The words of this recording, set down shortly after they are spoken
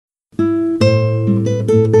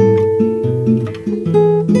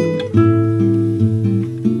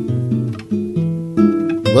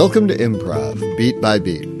Welcome to Improv, Beat by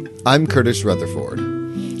Beat. I'm Curtis Rutherford.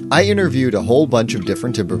 I interviewed a whole bunch of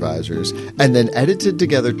different improvisers and then edited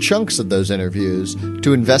together chunks of those interviews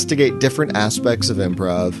to investigate different aspects of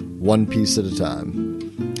improv, one piece at a time.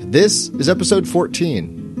 This is episode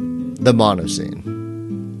 14, The Monoscene.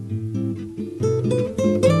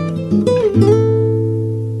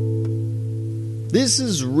 This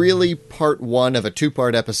is really part one of a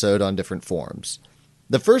two-part episode on different forms.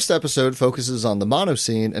 The first episode focuses on the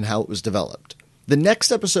monoscene and how it was developed. The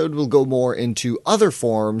next episode will go more into other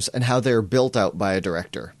forms and how they're built out by a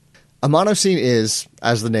director. A monoscene is,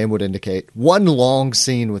 as the name would indicate, one long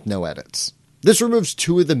scene with no edits. This removes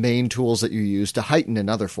two of the main tools that you use to heighten in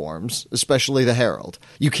other forms, especially the herald.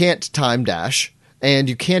 You can't time dash, and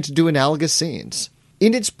you can't do analogous scenes.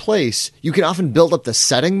 In its place, you can often build up the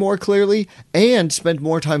setting more clearly and spend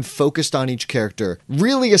more time focused on each character,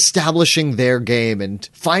 really establishing their game and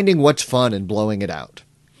finding what's fun and blowing it out.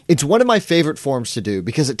 It's one of my favorite forms to do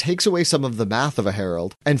because it takes away some of the math of a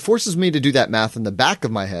herald and forces me to do that math in the back of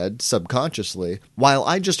my head, subconsciously, while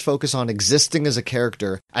I just focus on existing as a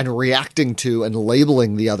character and reacting to and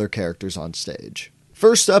labeling the other characters on stage.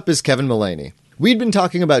 First up is Kevin Mullaney. We'd been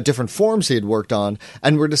talking about different forms he had worked on,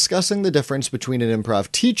 and we're discussing the difference between an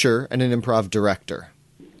improv teacher and an improv director.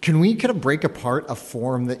 Can we kind of break apart a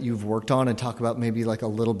form that you've worked on and talk about maybe like a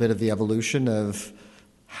little bit of the evolution of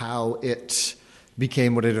how it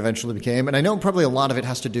became what it eventually became? And I know probably a lot of it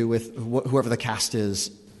has to do with whoever the cast is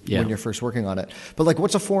when you're first working on it. But like,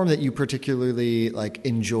 what's a form that you particularly like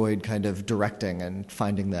enjoyed kind of directing and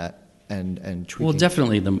finding that and tweaking? Well,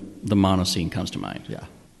 definitely the monoscene comes to mind. Yeah.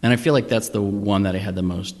 And I feel like that's the one that I had the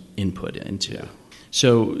most input into. Yeah.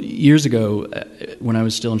 So years ago, when I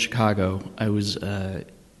was still in Chicago, I was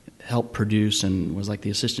helped produce and was like the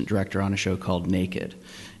assistant director on a show called Naked.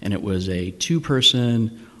 And it was a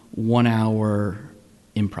 2-person, 1-hour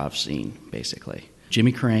improv scene, basically.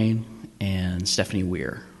 Jimmy Crane and Stephanie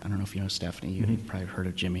Weir. I don't know if you know Stephanie. You've probably heard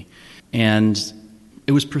of Jimmy. And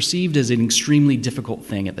it was perceived as an extremely difficult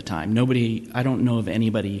thing at the time. I don't know of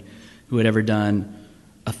anybody who had ever done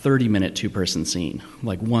a 30-minute 2-person scene,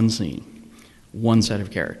 like one scene, one set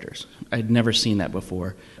of characters. I'd never seen that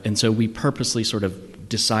before. And so we purposely sort of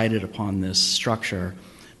decided upon this structure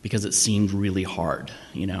because it seemed really hard.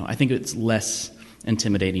 You know, I think it's less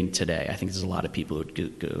intimidating today. I think there's a lot of people who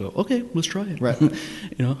would go, okay, let's try it. Right.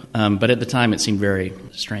 But at the time it seemed very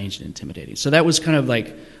strange and intimidating. So that was kind of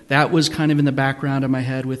in the background of my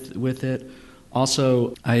head with it.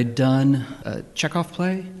 Also, I had done a Chekhov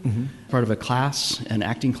play, part of a class, an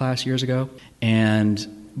acting class years ago,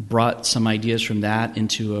 and brought some ideas from that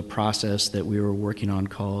into a process that we were working on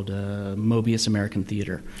called Mobius American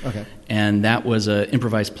Theater. Okay. And that was an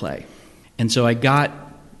improvised play. And so I got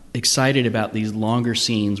excited about these longer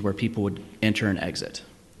scenes where people would enter and exit.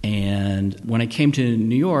 And when I first came to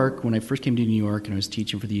New York and I was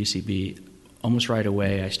teaching for the UCB, almost right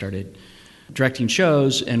away I started directing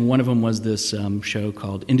shows, and one of them was this show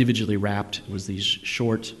called Individually Wrapped. It was these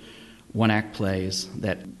short one-act plays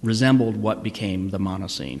that resembled what became the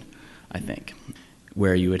monoscene, I think,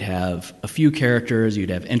 where you would have a few characters, you'd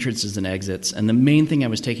have entrances and exits, and the main thing I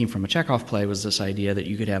was taking from a Chekhov play was this idea that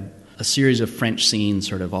you could have a series of French scenes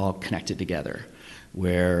sort of all connected together,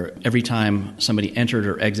 where every time somebody entered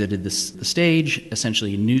or exited the stage,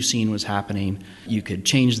 essentially a new scene was happening. You could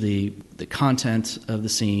change the content of the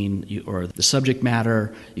scene or the subject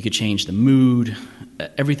matter. You could change the mood.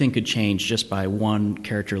 Everything could change just by one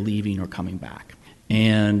character leaving or coming back.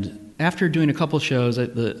 And after doing a couple shows, I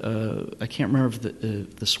can't remember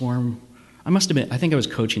if the Swarm, I think I was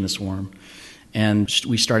coaching the Swarm, and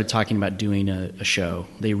we started talking about doing a show.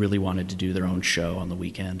 They really wanted to do their own show on the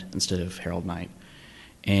weekend instead of Herald Night.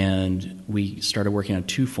 And we started working on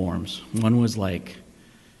 2 forms. One was like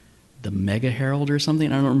the Mega Herald or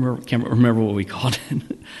something. Can't remember what we called it.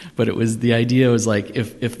 But the idea was like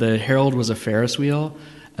if the Herald was a Ferris wheel,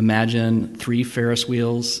 imagine 3 Ferris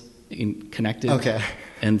wheels connected. Okay.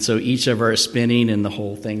 And so each of are spinning and the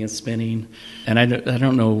whole thing is spinning. And I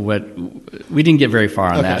don't know we didn't get very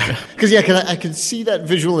far on that. Because I can see that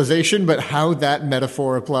visualization, but how that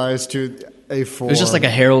metaphor applies to a form. It was just like a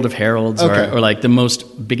herald of heralds, or like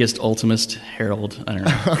the biggest, ultimate herald. I don't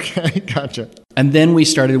know. Okay, gotcha. And then we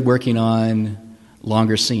started working on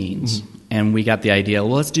longer scenes. And we got the idea,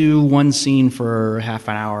 well, let's do one scene for half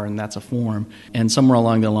an hour, and that's a form. And somewhere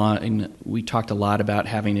along the line, we talked a lot about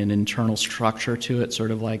having an internal structure to it,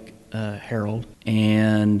 sort of like herald.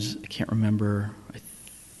 And I can't remember, I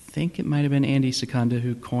think it might have been Andy Secunda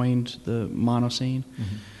who coined the monoscene.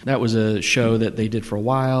 That was a show that they did for a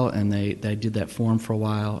while, and they did that form for a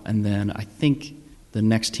while. And then I think the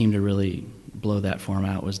next team to really blow that form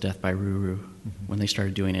out was Death by Ruru, when they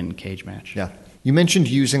started doing it in Cage Match. Yeah. You mentioned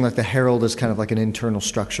using like the herald as kind of like an internal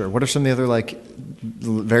structure. What are some of the other, like,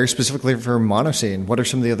 very specifically for Monoscene, what are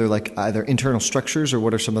some of the other, like, either internal structures or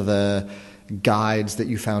what are some of the guides that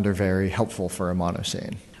you found are very helpful for a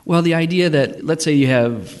Monoscene? Well, the idea that, let's say you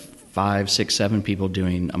have 5, 6, 7 people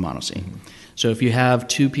doing a Monoscene. So if you have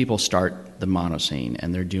 2 people start the Monoscene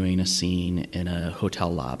and they're doing a scene in a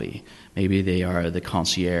hotel lobby, maybe they are the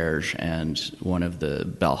concierge and one of the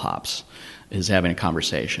bellhops is having a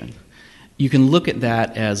conversation. You can look at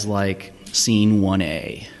that as like scene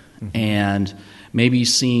 1A, and maybe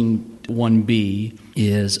scene 1B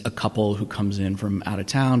is a couple who comes in from out of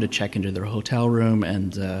town to check into their hotel room,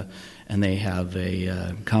 and they have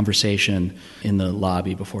a conversation in the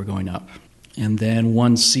lobby before going up. And then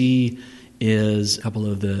 1C is a couple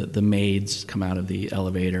of the maids come out of the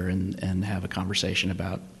elevator and have a conversation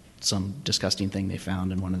about some disgusting thing they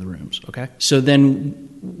found in one of the rooms, okay? So then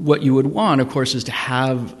what you would want, of course, is to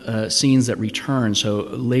have scenes that return. So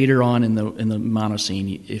later on in the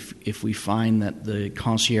Monoscene, if we find that the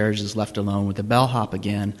concierge is left alone with the bellhop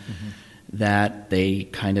again, that they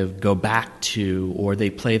kind of go back to, or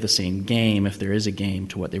they play the same game, if there is a game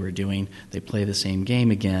to what they were doing, they play the same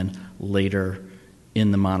game again later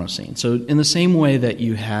in the Monoscene. So in the same way that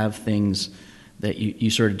you have things that you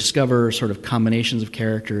sort of discover sort of combinations of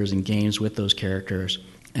characters and games with those characters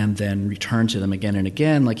and then return to them again and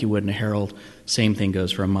again like you would in a Herald, same thing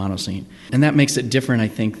goes for a Monoscene. And that makes it different, I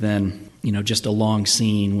think, than just a long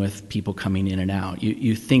scene with people coming in and out.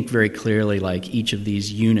 You think very clearly like each of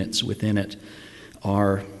these units within it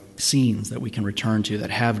are scenes that we can return to that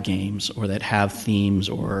have games or that have themes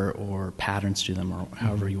or patterns to them or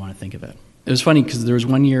however you want to think of it. It was funny because there was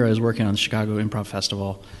one year I was working on the Chicago Improv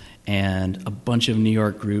Festival and a bunch of New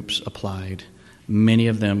York groups applied, many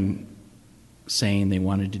of them saying they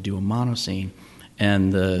wanted to do a Monoscene.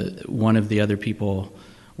 And one of the other people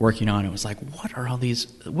working on it was like, what are all these,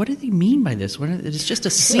 what do they mean by this? It's just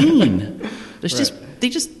a scene. They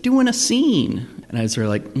just doing a scene. And I was sort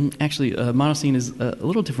of like, actually, Monoscene is a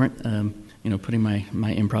little different. Putting my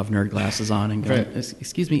improv nerd glasses on and going,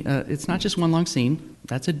 excuse me, it's not just one long scene.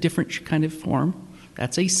 That's a different kind of form.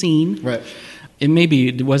 That's a scene. Right.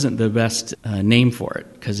 It wasn't the best name for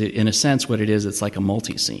it, because in a sense what it is, it's like a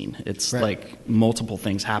multi-scene. It's like multiple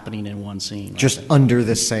things happening in one scene. Just under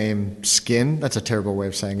the same skin? That's a terrible way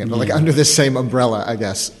of saying it, but like under the same umbrella, I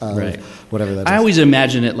guess, whatever that is. I always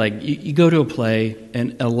imagine it like you go to a play,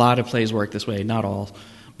 and a lot of plays work this way, not all,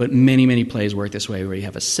 but many, many plays work this way, where you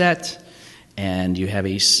have a set, and you have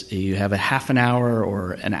a half an hour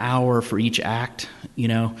or an hour for each act,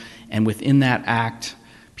 and within that act,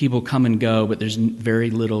 people come and go, but there's very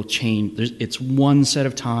little change. It's one set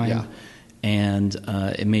of time, and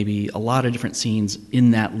it may be a lot of different scenes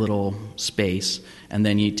in that little space. And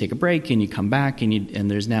then you take a break, and you come back, and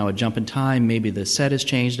there's now a jump in time. Maybe the set has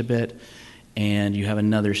changed a bit, and you have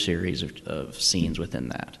another series of scenes within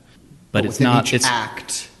that. But it's not each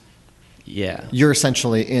act. Yeah, you're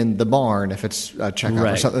essentially in the barn if it's Chekhov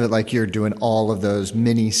or something, like you're doing all of those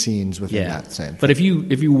mini scenes within that same thing. But if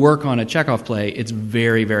you work on a Chekhov play, it's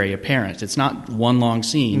very, very apparent. It's not one long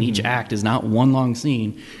scene. Each act is not one long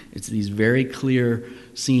scene. It's these very clear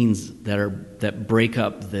scenes that break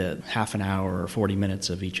up the half an hour or 40 minutes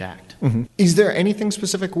of each act. Is there anything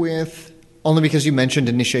specific with, only because you mentioned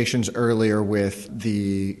initiations earlier with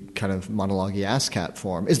the kind of monologue-y ASCAT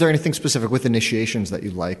form, is there anything specific with initiations that you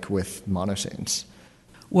like with Monoscenes?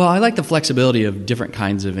 Well, I like the flexibility of different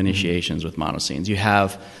kinds of initiations with Monoscenes. You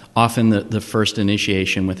have often the first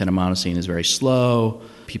initiation within a Monoscene is very slow.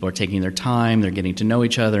 People are taking their time. They're getting to know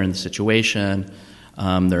each other and the situation.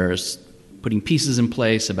 There's putting pieces in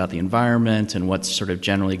place about the environment and what's sort of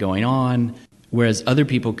generally going on. Whereas other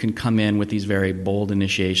people can come in with these very bold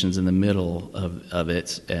initiations in the middle of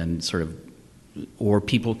it, and sort of, or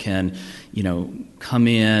people can, come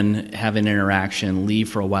in, have an interaction, leave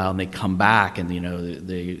for a while, and they come back, and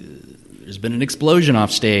there's been an explosion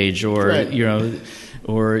off stage, or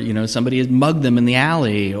somebody has mugged them in the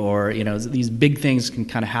alley, or these big things can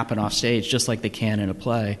kind of happen off stage just like they can in a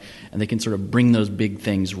play, and they can sort of bring those big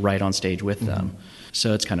things right on stage with them.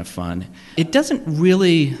 So it's kind of fun. It doesn't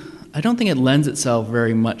really. I don't think it lends itself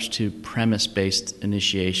very much to premise-based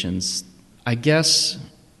initiations. I guess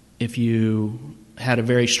if you had a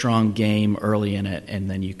very strong game early in it, and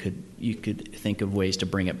then you could think of ways to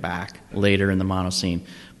bring it back later in the Monoscene.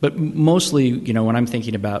 But mostly, when I'm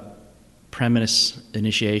thinking about premise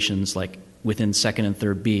initiations, like within second and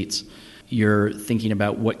third beats, you're thinking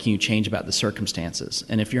about what can you change about the circumstances.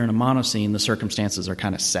 And if you're in a mono scene, the circumstances are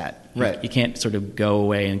kind of set. Right. You can't sort of go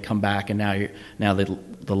away and come back, and now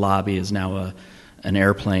the lobby is now an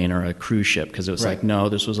airplane or a cruise ship, because it was Right. like, no,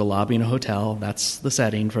 this was a lobby in a hotel. That's the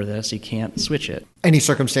setting for this. You can't switch it. Any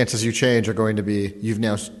circumstances you change are going to be, you've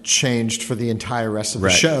now changed for the entire rest of the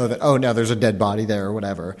Right. show that, oh, now there's a dead body there or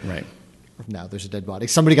whatever. Right. Now there's a dead body.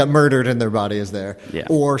 Somebody got murdered and their body is there. Yeah.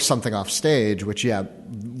 Or something off stage, which,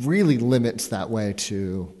 really limits that way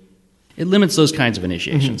to... It limits those kinds of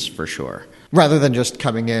initiations for sure. Rather than just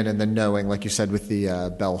coming in and then knowing, like you said with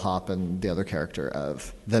the bellhop and the other character,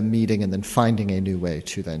 of them meeting and then finding a new way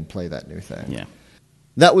to then play that new thing. Yeah.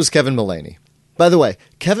 That was Kevin Mullaney. By the way,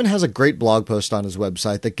 Kevin has a great blog post on his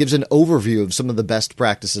website that gives an overview of some of the best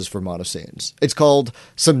practices for monoscenes. It's called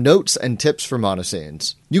Some Notes and Tips for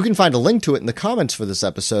Monoscenes. You can find a link to it in the comments for this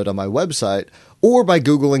episode on my website, or by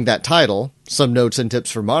Googling that title, Some Notes and Tips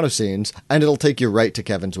for Monoscenes, and it'll take you right to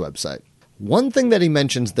Kevin's website. One thing that he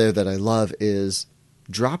mentions there that I love is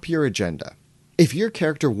drop your agenda. If your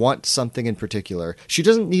character wants something in particular, she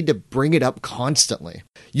doesn't need to bring it up constantly.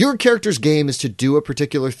 Your character's game is to do a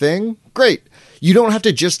particular thing? Great. You don't have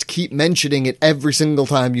to just keep mentioning it every single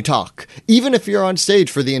time you talk, even if you're on stage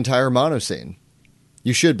for the entire mono scene.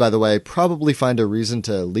 You should, by the way, probably find a reason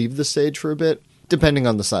to leave the stage for a bit, depending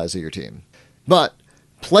on the size of your team. But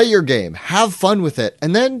play your game, have fun with it,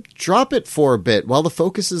 and then drop it for a bit while the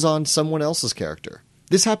focus is on someone else's character.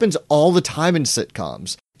 This happens all the time in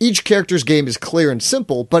sitcoms. Each character's game is clear and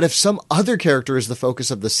simple, but if some other character is the focus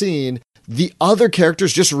of the scene, the other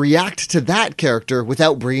characters just react to that character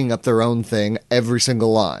without bringing up their own thing every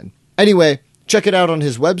single line. Anyway, check it out on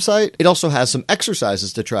his website. It also has some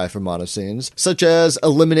exercises to try for monoscenes, such as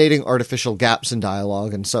eliminating artificial gaps in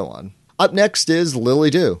dialogue and so on. Up next is Lily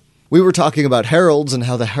Do. We were talking about heralds and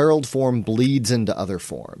how the herald form bleeds into other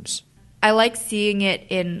forms. I like seeing it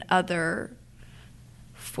in other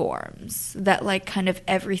forms, that like kind of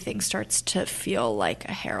everything starts to feel like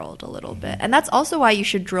a herald a little bit. And that's also why you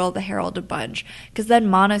should drill the herald a bunch, because then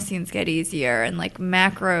mono scenes get easier and like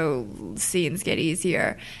macro scenes get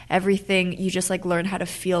easier. Everything, you just like learn how to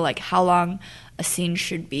feel like how long a scene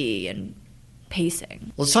should be and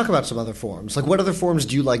pacing. Let's talk about some other forms. Like, what other forms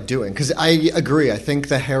do you like doing? Because I agree. I think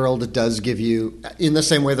the herald does give you, in the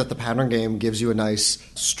same way that the pattern game gives you a nice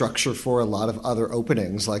structure for a lot of other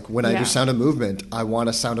openings. Like, when I do Sound of Movement, I want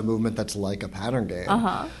a Sound of Movement that's like a pattern game.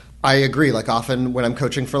 I agree. Like, often when I'm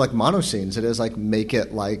coaching for, like, mono scenes, it is, like, make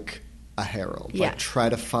it like a herald. Yeah. Like, try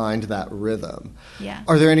to find that rhythm. Yeah.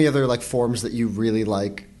 Are there any other, like, forms that you really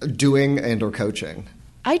like doing and or coaching?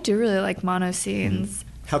 I do really like mono scenes.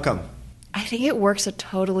 How come? I think it works a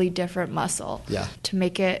totally different muscle. Yeah. To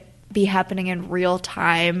make it be happening in real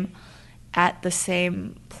time at the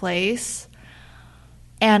same place.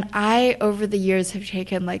 And I, over the years, have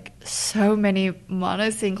taken like so many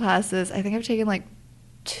monoscene classes. I think I've taken like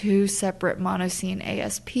 2 separate monoscene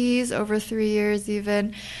ASPs over 3 years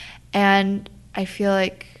even. And I feel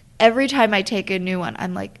like every time I take a new one,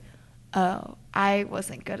 I'm like, oh, I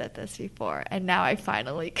wasn't good at this before. And now I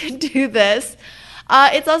finally can do this.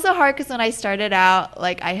 It's also hard because when I started out,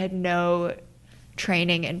 like I had no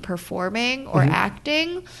training in performing or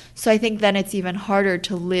acting. So I think then it's even harder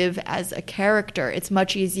to live as a character. It's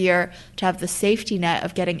much easier to have the safety net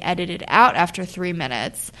of getting edited out after 3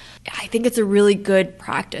 minutes. I think it's a really good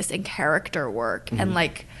practice in character work and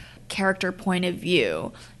like character point of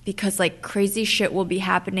view, because like crazy shit will be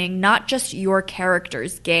happening, not just your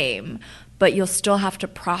character's game, but you'll still have to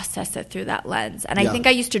process it through that lens. And I think I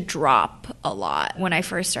used to drop a lot when I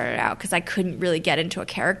first started out because I couldn't really get into a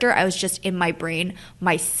character. I was just in my brain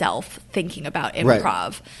myself thinking about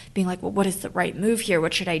improv, being like, well, what is the right move here?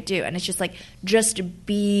 What should I do? And it's just like, just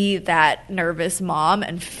be that nervous mom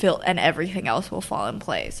and everything else will fall in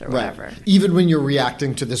place or whatever. Even when you're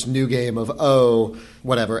reacting to this new game of, oh,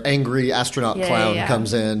 whatever, angry astronaut clown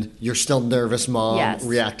comes in, you're still nervous mom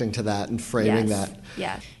reacting to that and framing that.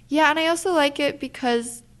 Yeah, and I also like it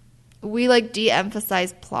because we like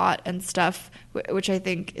de-emphasize plot and stuff, which I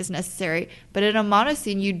think is necessary. But in a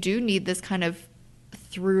monoscene, you do need this kind of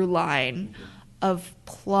through line of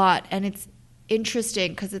plot, and it's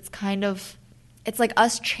interesting because it's kind of, it's like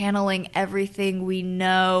us channeling everything we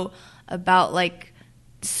know about like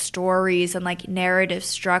stories and like narrative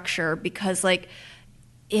structure, because like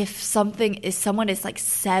if someone is like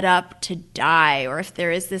set up to die, or if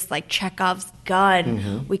there is this like Chekhov's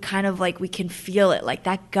gun, we kind of like, we can feel it, like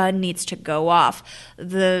that gun needs to go off.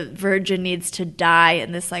 The virgin needs to die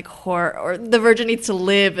in this like horror, or the virgin needs to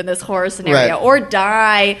live in this horror scenario, or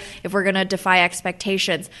die if we're going to defy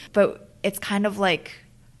expectations. But it's kind of like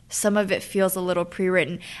some of it feels a little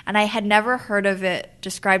pre-written. And I had never heard of it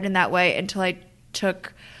described in that way until I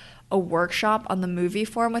took a workshop on the movie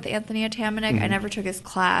form with Anthony Atamanuik. I never took his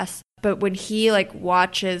class. But when he like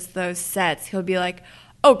watches those sets, he'll be like,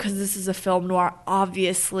 oh, because this is a film noir,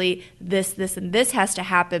 obviously this, and this has to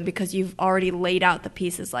happen because you've already laid out the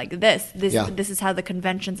pieces like this. This is how the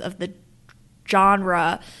conventions of the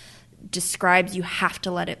genre describes you have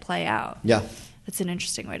to let it play out. Yeah. That's an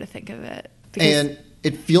interesting way to think of it. And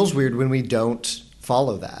it feels weird when we don't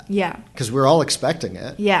follow that. Yeah. Because we're all expecting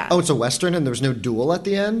it. Yeah. Oh, it's a Western and there's no duel at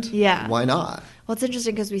the end? Yeah. Why not? Well, it's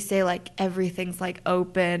interesting because we say, like, everything's, like,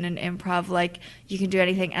 open and improv, like, you can do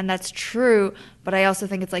anything. And that's true, but I also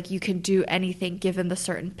think it's, like, you can do anything given the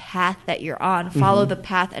certain path that you're on. Follow the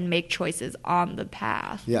path and make choices on the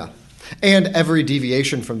path. Yeah. And every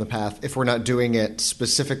deviation from the path, if we're not doing it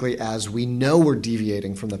specifically as we know we're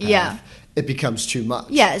deviating from the path, it becomes too much.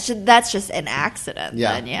 Yeah, that's just an accident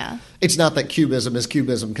then, yeah. It's not that cubism is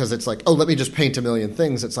cubism because it's like, oh, let me just paint a million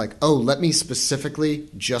things. It's like, oh, let me specifically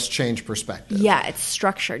just change perspective. Yeah, it's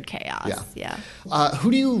structured chaos. Yeah. Who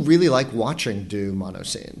do you really like watching do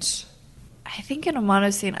monoscenes? I think in a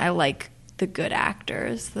monoscene, I like the good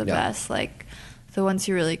actors the best, like the ones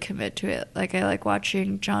who really commit to it. Like I like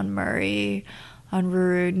watching John Murray on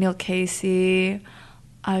Ruru, Neil Casey,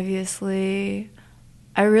 obviously.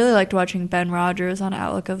 I really liked watching Ben Rogers on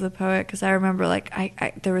Outlook of the Poet because I remember like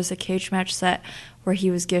there was a cage match set where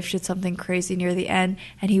he was gifted something crazy near the end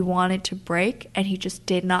and he wanted to break and he just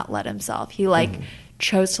did not let himself. He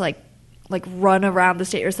chose to like run around the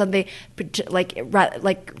stage or something, but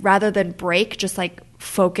rather than break, just like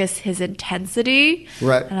focus his intensity.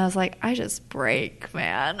 Right. And I was like, I just break,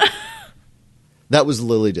 man. That was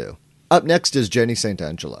Lily Du. Up next is Jenny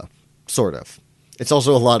Santangelo. Sort of. It's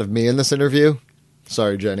also a lot of me in this interview.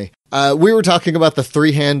 Sorry, Jenny. We were talking about the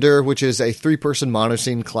three-hander, which is a three-person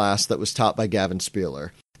monoscene class that was taught by Gavin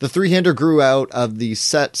Spieler. The three-hander grew out of the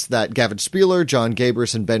sets that Gavin Spieler, John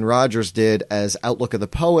Gabris, and Ben Rogers did as Outlook of the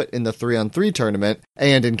Poet in the 3-on-3 tournament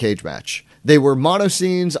and in Cage Match. They were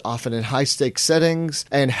monoscenes, often in high-stakes settings,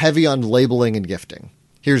 and heavy on labeling and gifting.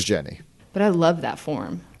 Here's Jenny. But I love that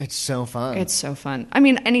form. It's so fun. It's so fun. I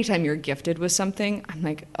mean, anytime you're gifted with something, I'm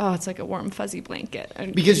like, oh, it's like a warm, fuzzy blanket.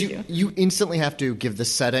 Because you instantly have to give the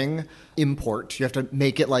setting import. You have to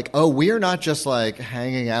make it like, oh, we are not just like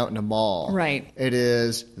hanging out in a mall. Right. It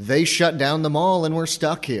is, they shut down the mall and we're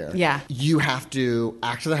stuck here. Yeah. You have to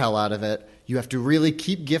act the hell out of it. You have to really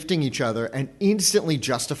keep gifting each other and instantly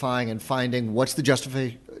justifying and finding what's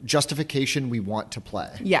the justification we want to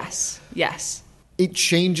play. Yes. It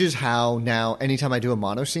changes how now, anytime I do a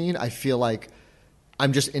monoscene, I feel like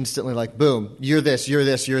I'm just instantly like, boom, you're this, you're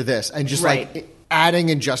this, you're this. And just like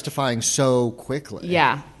adding and justifying so quickly.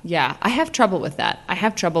 Yeah. I have trouble with that. I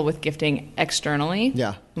have trouble with gifting externally.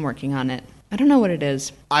 Yeah. I'm working on it. I don't know what it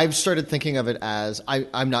is. I've started thinking of it as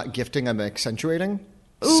I'm not gifting, I'm accentuating.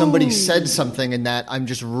 Ooh. Somebody said something and that I'm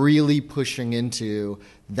just really pushing into,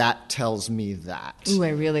 that tells me that. Ooh, I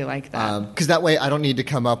really like that. Because that way I don't need to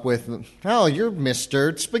come up with, oh, you're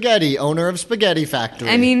Mr. Spaghetti, owner of Spaghetti Factory.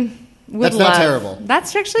 I mean, that's not terrible.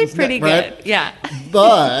 That's actually pretty good. Right? Yeah.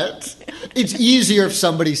 But it's easier if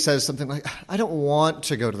somebody says something like, I don't want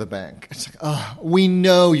to go to the bank. It's like, oh, we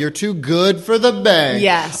know you're too good for the bank.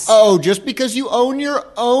 Yes. Oh, just because you own your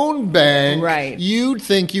own bank, right, you'd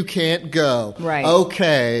think you can't go. Right.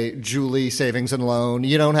 Okay, Julie Savings and Loan,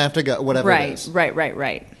 you don't have to go, whatever it is.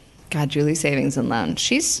 Right. God, Julie Savings and Loan.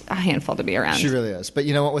 She's a handful to be around. She really is. But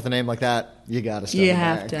you know what? With a name like that, you got to start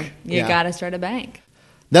a bank. You got to start a bank.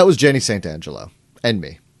 That was Jenny Santangelo. And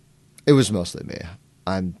me. It was mostly me.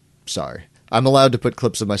 I'm sorry. I'm allowed to put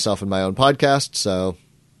clips of myself in my own podcast, so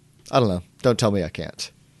I don't know. Don't tell me I can't.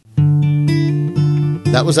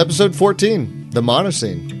 That was episode 14, The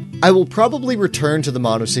Monoscene. I will probably return to The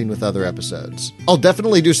Monoscene with other episodes. I'll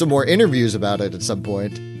definitely do some more interviews about it at some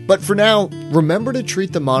point. But for now, remember to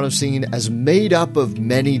treat the monoscene as made up of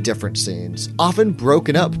many different scenes, often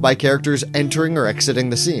broken up by characters entering or exiting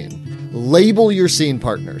the scene. Label your scene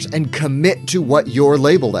partners and commit to what you're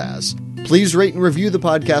labeled as. Please rate and review the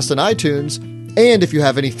podcast on iTunes, and if you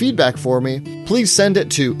have any feedback for me, please send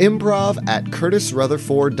it to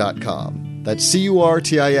improv@curtisrutherford.com. That's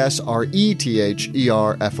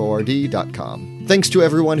CurtisRetherford.com. Thanks to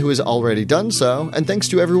everyone who has already done so, and thanks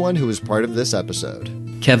to everyone who is part of this episode.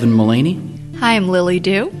 Kevin Mullaney. Hi, I'm Lily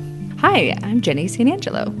Du. Hi, I'm Jenny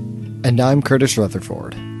Santangelo. And I'm Curtis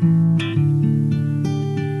Rutherford.